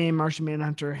 why'd you name Martian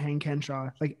Manhunter Hank Henshaw?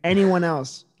 Like anyone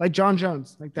else, like John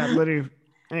Jones, like that. Literally.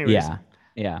 Anyways, Yeah.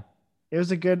 Yeah. it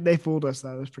was a good. They fooled us.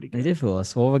 Though it was pretty They good. did fool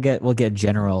us. Well, we'll get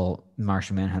General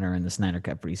Martian Manhunter in the Snyder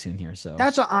Cut pretty soon here. So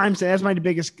That's what I'm saying. That's my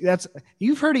biggest. That's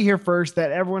you've heard it here first.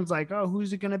 That everyone's like, oh,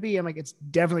 who's it gonna be? I'm like, it's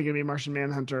definitely gonna be Martian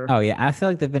Manhunter. oh yeah, I feel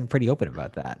like they've been pretty open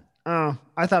about that. Oh,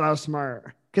 I thought I was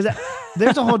smart because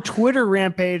there's a whole Twitter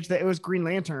rampage that it was Green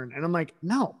Lantern, and I'm like,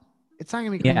 no, it's not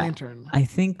gonna be Green Yeah, Lantern. I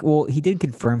think. Well, he did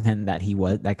confirm him that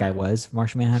guy was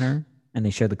Martian Manhunter, and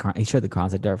he showed the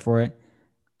concept art for it.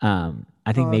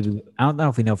 I think Oh, maybe I don't know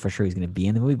if we know for sure he's going to be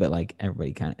in the movie, but like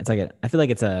everybody kind of, it's like I feel like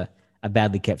it's a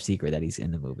badly kept secret that he's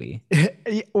in the movie.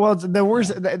 well, the Yeah.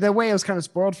 worst, the way it was kind of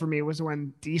spoiled for me was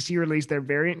when DC released their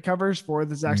variant covers for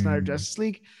the Zack Snyder Mm, Justice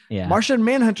League. yeah. Martian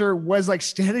Manhunter was like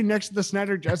standing next to the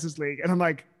Snyder Justice League, and I'm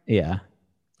like, Yeah.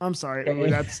 I'm sorry, ooh,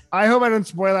 Okay. that's. I hope I don't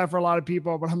spoil that for a lot of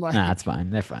people, but Nah, that's fine.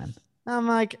 They're fine.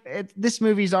 this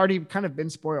movie's already kind of been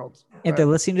spoiled. If But they're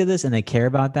listening to this and they care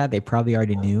about that, they probably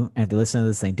already knew. And if they listen to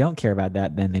this and they don't care about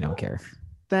that, then they don't care.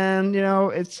 then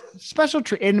it's special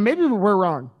treat, and maybe we're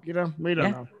wrong. We don't Yeah.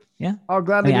 know. Yeah. I'll I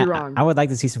gladly mean, be I wrong. would like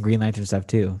to see some Green Lantern stuff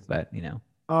too, but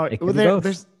Oh, it well, could be both.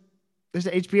 there's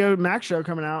the HBO Max show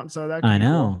coming out, so that could I be cool.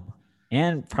 know.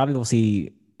 And probably we'll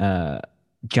see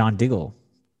John Diggle.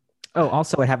 Oh,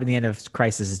 also what happened at the end of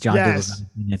Crisis is John Diggle's on Yes, the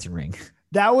Green Lantern ring.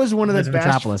 that was one He of the lives in best.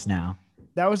 Metropolis now.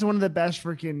 That was one of the best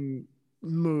freaking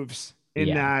moves in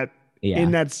Yeah. that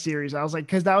Yeah. series. I was like,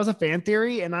 because that was a fan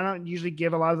theory, and I don't usually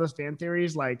give a lot of those fan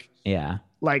theories Yeah.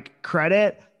 like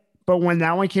credit, but when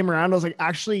that one came around, I was like,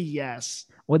 actually, yes.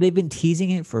 Well, they've been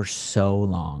teasing it for so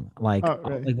long. Oh,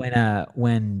 really? Like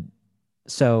when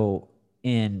so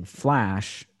in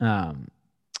Flash,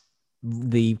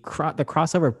 the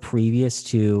crossover previous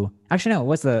to actually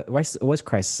no, it was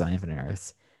Crisis on Infinite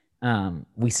Earths.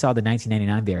 We saw the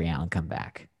 1999 Barry Allen come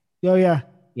back. Oh, yeah.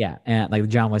 Yeah, and like the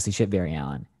John Wesley ship Barry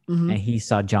Allen, Mm-hmm. and he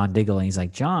saw John Diggle, and he's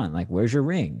like, John, like, where's your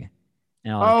ring?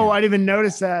 And all that Oh, kind of, I didn't even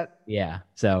notice that. yeah.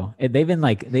 So they've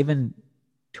been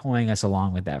toying us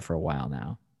along with that for a while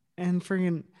now. And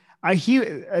freaking,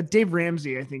 Dave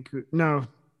Ramsey, I think.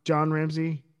 John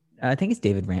Ramsey. I think it's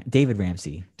David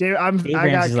Ramsey. Dave I got,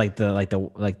 Ramsey's like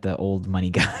the old money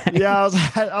guy. yeah, I was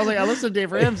like, I listened to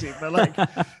Dave Ramsey, but like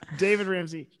David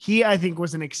Ramsey, he, I think,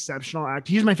 was an exceptional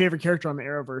actor. He's my favorite character on the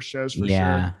Arrowverse shows for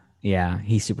Yeah, sure. yeah,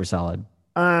 he's super solid.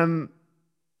 Um,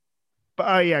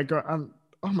 but yeah, oh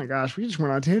my gosh, we just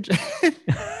went on a tangent.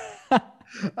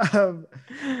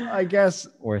 I guess,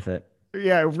 Worth it.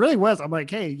 yeah, it really was. I'm like,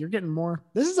 hey, you're getting more.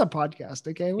 This is a podcast,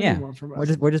 okay? What do Yeah, you want from we're us?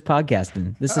 just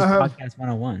podcasting. This is podcast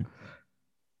 101.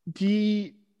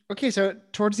 Okay, so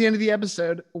towards the end of the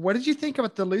episode, what did you think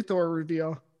about the Luthor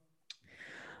reveal?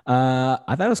 I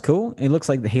thought it was cool. It looks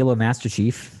like the Halo Master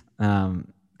Chief.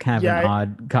 Kind of Yeah, an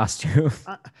odd costume.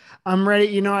 I'm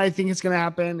ready. I think it's gonna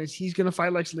happen. Is he's gonna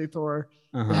fight Lex Luthor?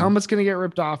 The Uh-huh. helmet's gonna get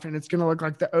ripped off, and it's gonna look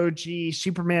like the OG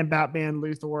Superman, Batman,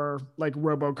 Luthor, like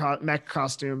mech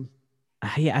costume.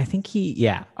 Yeah, I think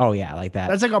yeah. Oh yeah, like that.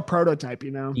 That's like a prototype,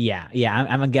 Yeah, yeah.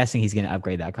 I'm guessing he's gonna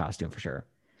upgrade that costume for sure.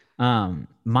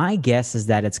 My guess is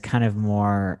that it's kind of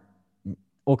more,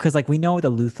 well, because like we know what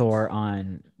the Luthor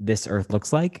on this Earth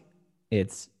looks like.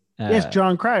 It's Yes,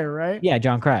 John Cryer, right? yeah,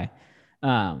 John Cry.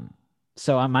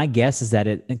 So my guess is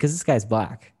that because this guy's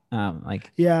black.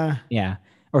 Yeah. Yeah,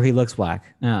 or he looks black.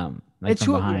 Like It's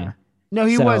from who. behind. Yeah. No,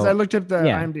 he So, was. I looked up the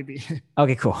yeah. IMDb.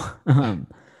 Okay, cool.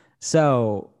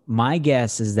 So my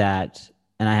guess is that,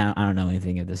 and I don't know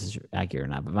anything if this is accurate or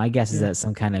not, but my guess is Yeah. that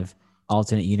some kind of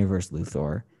alternate universe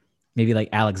Luthor, maybe like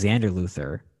Alexander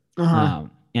Luthor, Uh-huh.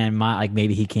 and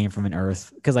maybe he came from an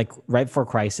Earth because like right before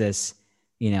Crisis,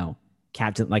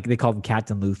 Captain, like they called him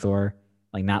Captain Luthor,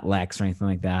 like not Lex or anything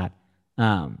like that.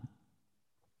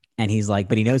 And he's like,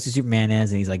 but he knows who Superman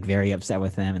is, and he's like very upset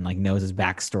with him, and like knows his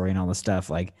backstory and all this stuff.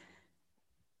 Like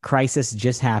Crisis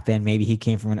just happened. Maybe he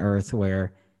came from an Earth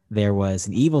where there was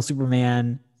an evil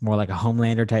Superman more like a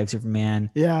Homelander type Superman.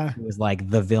 Yeah. He was like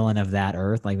the villain of that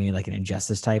Earth, like maybe like an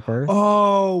Injustice type Earth.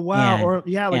 Oh wow. And Or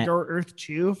yeah, like and or Earth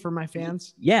 2 for my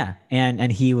fans. yeah,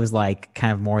 and he was like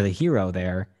kind of more the hero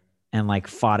there, and like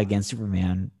fought against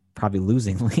Superman, probably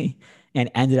losingly, and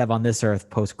ended up on this Earth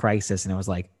post crisis, and it was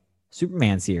like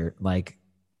Superman's here, like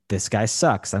this guy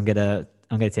sucks. I'm gonna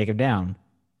take him down.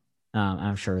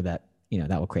 I'm sure that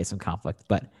that will create some conflict,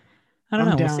 but I don't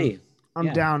I'm know. We'll down. see. I'm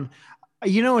Yeah. down.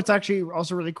 You know, it's actually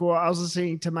also really cool. I was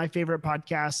listening to my favorite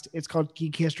podcast. It's called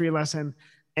Geek History Lesson.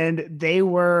 And they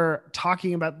were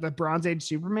talking about the Bronze Age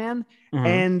Superman. Uh-huh.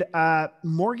 And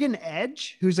Morgan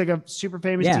Edge, who's like a super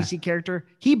famous Yeah. DC character,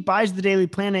 he buys the Daily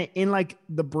Planet in like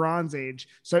the Bronze Age.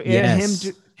 So Yes.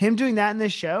 him doing that in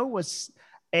this show was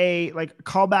a like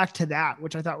callback to that,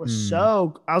 which I thought was Mm.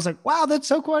 so. I was like, wow, that's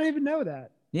so cool. I didn't even know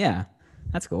that. Yeah.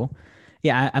 That's cool.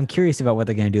 Yeah, I'm curious about what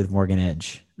they're gonna do with Morgan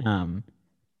Edge.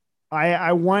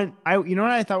 I want I you know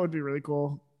what I thought would be really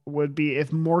cool would be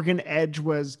if Morgan Edge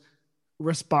was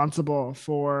responsible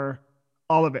for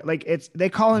all of it. Like it's they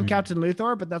call him Mm. Captain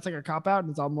Luthor, but that's like a cop out and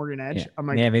it's all Morgan Yeah. Edge. I'm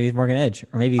Yeah, like maybe it's Morgan Edge.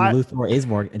 Or maybe I Luthor is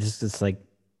Morgan, just like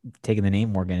taking the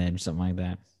name Morgan Edge, something like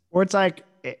that. or it's like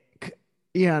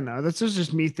yeah, no, this is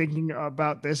just me thinking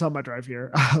about this on my drive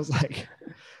here. I was like,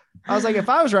 if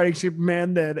I was writing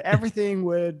Superman, then everything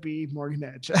would be Morgan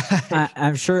Edge.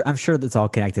 I'm sure that's all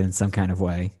connected in some kind of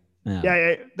way.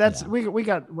 Yeah, that's Yeah. we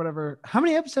got whatever. How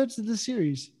many episodes is this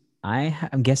series?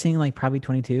 I'm guessing like probably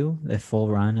 22, the full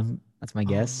run. That's my Oh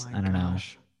guess. my I don't know.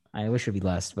 gosh. I wish it'd be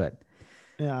less, but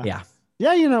Yeah. yeah.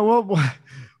 Yeah, you know,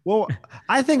 well,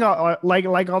 I think I'll, like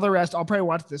all the rest, I'll probably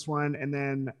watch this one and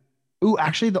then, ooh,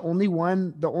 actually, the only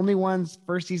one's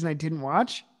first season I didn't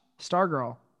watch,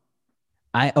 Stargirl.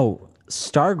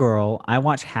 Stargirl. I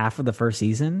watched half of the first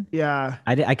season. Yeah,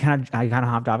 I kind of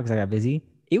hopped off because I got busy.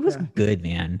 It was yeah, good,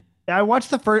 man. yeah. I watched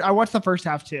the first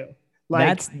half too.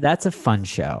 Like, That's a fun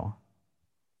show.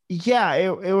 yeah,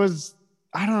 it was.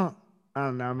 I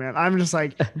don't know, man. I'm just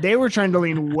like they were trying to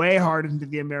lean way hard into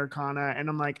the Americana, and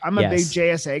I'm like, I'm a big Yes.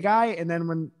 JSA guy, and then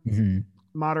when Hmm.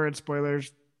 moderate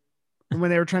spoilers, when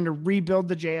they were trying to rebuild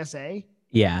the JSA,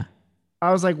 Yeah.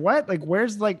 I was like, what?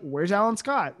 Where's Alan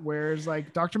Scott? Where's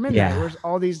like Dr. Midnight? Yeah. Where's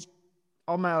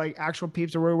all my like actual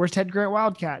peeps? Or where's Ted Grant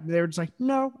Wildcat? And they were just like,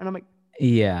 no. And I'm like,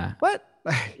 Yeah. what?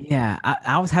 Yeah.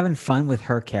 I was having fun with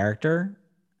her character.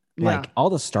 Yeah. Like all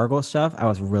the Stargirl stuff, I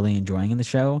was really enjoying in the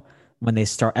show. When they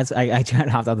start, I tried to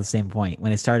hop out the same point.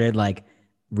 When they started like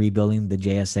rebuilding the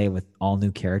JSA with all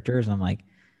new characters, I'm like,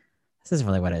 this isn't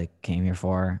really what I came here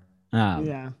for. Um,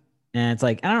 Yeah. and it's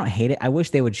like I don't hate it. I wish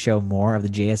they would show more of the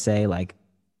JSA, like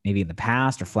maybe in the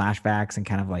past or flashbacks, and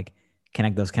kind of like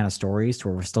connect those kind of stories to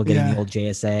where we're still getting the Yeah. old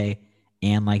JSA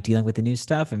and like dealing with the new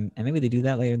stuff. And maybe they do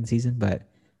that later in the season. But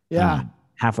Yeah.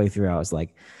 halfway through, I was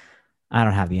like, I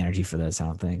don't have the energy for this. I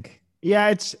don't think.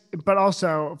 Yeah. But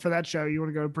also for that show, you want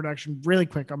to go to production really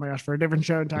quick. Oh my gosh, for a different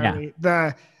show Yeah. entirely.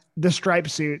 The stripe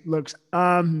suit looks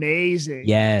amazing.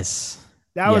 Yes.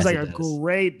 That was Yes, like it a does.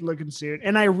 great looking suit.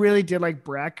 And I really did like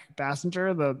Breck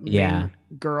Bassinger, the Yeah. main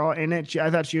girl in it.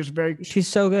 I thought she was very She's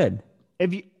so good.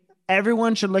 if you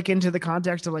everyone should look into the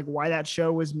context of like why that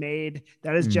show was made.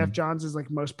 That is Jeff Mm, Johns' like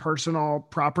most personal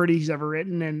property he's ever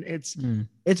written, and mm.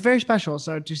 it's very special.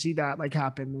 So to see that like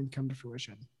happen and come to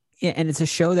fruition. Yeah, and it's a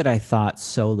show that I thought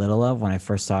so little of when I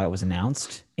first saw it was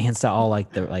announced and saw all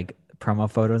like the like promo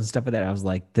photos and stuff of that. I was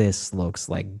like, this looks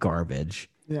like garbage.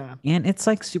 Yeah, And it's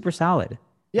like super solid. Like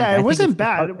yeah, I it think wasn't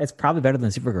bad. it's probably better than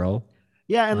Supergirl.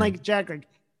 Yeah, and Like like Jack, like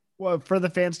well for the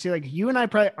fans too, like you and I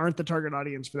probably aren't the target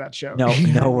audience for that show. no, You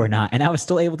know what no, I we're mean? not. And I was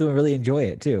still able to really enjoy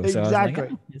it too. So I was like,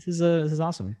 Exactly. oh, this is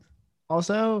awesome.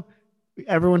 Also,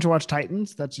 everyone should watch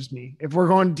Titans. That's just me. If we're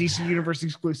going DC Universe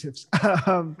exclusives,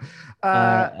 um,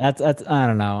 That's I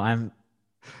don't know. I'm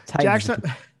Titan's Jackson.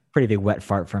 a pretty big wet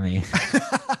fart for me.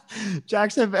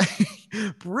 Jackson,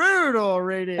 brutal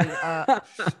rating.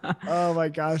 Oh my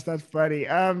gosh, that's funny.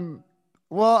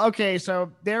 Well, okay,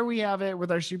 so there we have it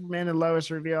with our Superman and Lois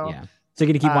reveal. Yeah. So you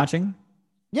gonna keep Uh, watching?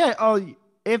 Yeah. Oh,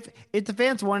 if the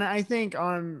fans want it, I think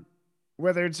on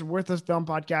whether it's Worthless Film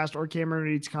Podcast or Cameron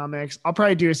Reads Comics, I'll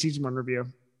probably do a season 1 review.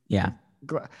 Yeah.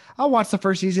 I'll watch the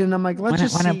first season and I'm like, let's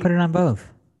just Why not see. put it on both?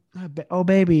 Oh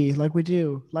baby, like we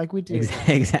do.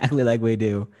 Exactly like we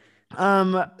do.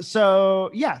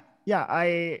 So yeah,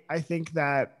 I think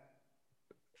that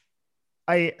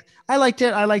I liked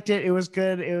it. I liked it. It was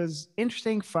good. It was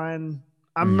interesting, fun.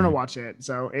 I'm gonna Mm. watch it.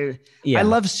 I Yeah.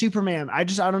 love Superman. I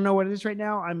don't know what it is right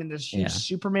now. I'm in this huge Yeah.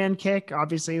 Superman kick,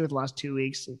 obviously, with the last 2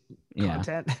 weeks of Yeah.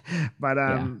 content. But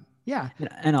Yeah. yeah.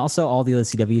 And also all the other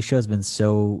CW shows have been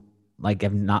so like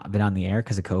have not been on the air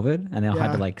because of COVID and they all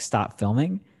had Yeah. to like stop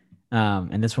filming.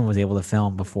 And this one was able to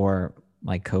film before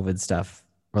like COVID stuff,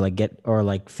 or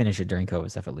like finish it during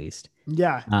COVID stuff at least.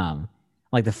 Yeah. Um,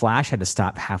 like the Flash had to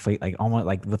stop halfway, like almost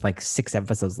like with like 6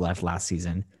 episodes left last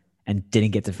season, and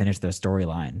didn't get to finish their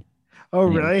storyline. Oh,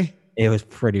 And really? it was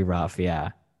pretty rough. Yeah.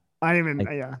 I didn't Like,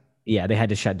 even, yeah. yeah, they had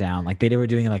to shut down. Like they were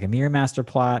doing like a Mirror Master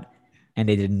plot, and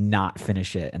they did not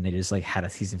finish it, and they just like had a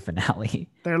season finale.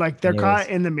 They're like, they're And it caught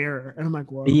was, in the mirror. And I'm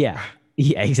like, whoa. yeah,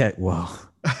 yeah, exactly. Whoa.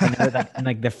 And they're like, and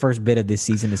like the first bit of this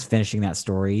season is finishing that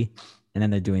story, and then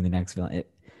they're doing the next villain.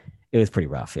 It was pretty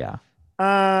rough. Yeah.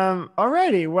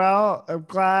 Alrighty. Well, I'm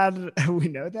glad we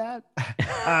know that.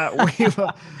 We,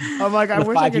 I'm like, I The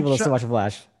wish I five could, people that still watch the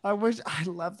Flash. I wish I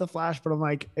love the Flash, but I'm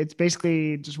like, it's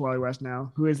basically just Wally West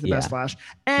now, who is the best Yeah. Flash.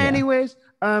 Yeah. Anyways,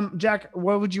 Jack,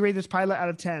 what would you rate this pilot out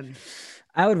of 10?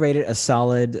 I would rate it a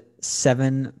solid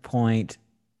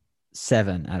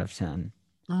 7.7 out of 10.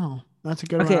 Oh, that's a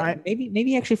good Okay, one.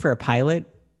 maybe actually for a pilot,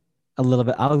 a little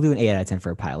bit. I'll do an 8 out of 10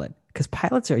 for a pilot, because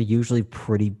pilots are usually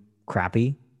pretty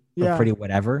crappy or Yeah, pretty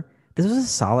whatever. This was a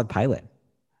solid pilot.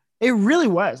 it really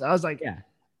was. I was like, Yeah.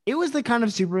 it was the kind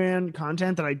of Superman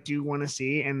content that I do want to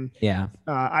see, and Yeah.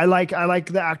 I like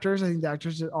the actors. I think the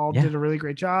actors all Yeah. did a really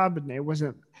great job, and it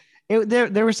wasn't.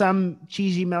 There was some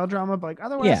cheesy melodrama, but like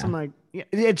otherwise, Yeah. I'm like, yeah,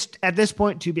 it's at this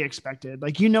point to be expected.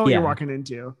 Like you know what you're Yeah. walking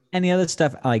into. And the other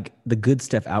stuff, like the good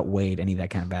stuff outweighed any of that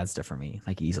kind of bad stuff for me,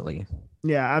 like easily.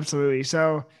 Yeah, absolutely.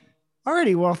 So,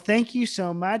 alrighty. Well, thank you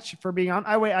so much for being on.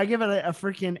 I give it a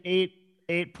freaking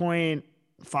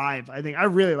 8.5. I think I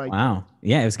really like. Wow.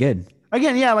 Yeah, it was good.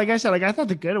 Again, yeah, like I said, like I thought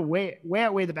the good way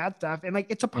outweigh the bad stuff, and like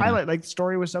it's a Yeah. pilot. Like the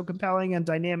story was so compelling and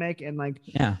dynamic, and like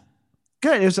Yeah.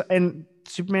 good. It was, and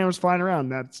Superman was flying around.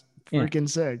 That's Yeah. freaking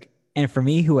sick. And for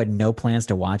me, who had no plans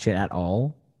to watch it at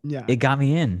all, Yeah. it got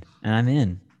me in, and I'm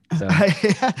in. So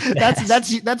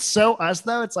that's so us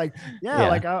though. It's like, yeah, Yeah.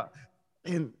 like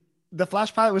and the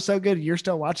Flash pilot was so good, you're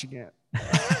still watching it.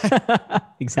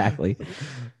 exactly.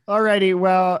 Alrighty.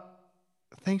 Well,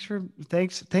 thanks for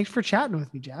chatting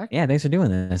with me, Jack. Yeah, thanks for doing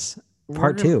this.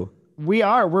 Part We're gonna- 2.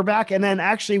 We're back, and then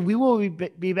actually we will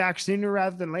be back sooner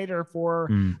rather than later for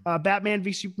Batman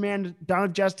v Superman: Dawn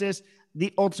of Justice,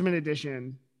 the Ultimate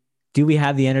Edition. Do we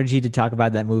have the energy to talk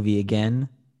about that movie again?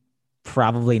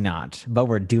 Probably not, but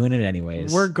we're doing it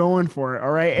anyways. We're going for it. All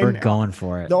right. We're going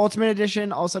for it. The Ultimate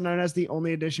Edition, also known as the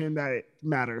only edition that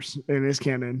matters in this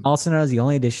canon. Also known as the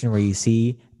only edition where you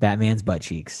see Batman's butt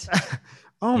cheeks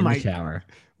Oh in my! the shower.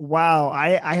 Wow.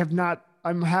 I have not.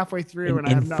 I'm halfway through, and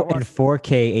I have not in watched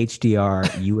 4K HDR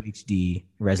UHD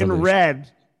resolution.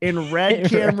 in red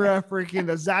camera, freaking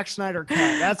the Zack Snyder cut.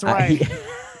 That's right.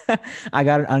 I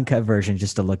got an uncut version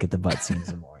just to look at the butt scenes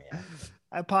some more. Yeah.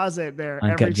 I pause it there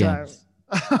Uncut every gems.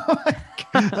 time.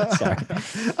 Sorry.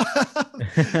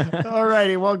 All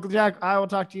righty. Well, Jack, I will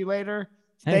talk to you later.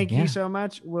 Thank you so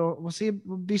much. We'll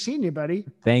be seeing you, buddy.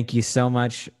 Thank you so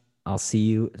much. I'll see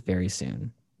you very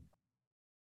soon.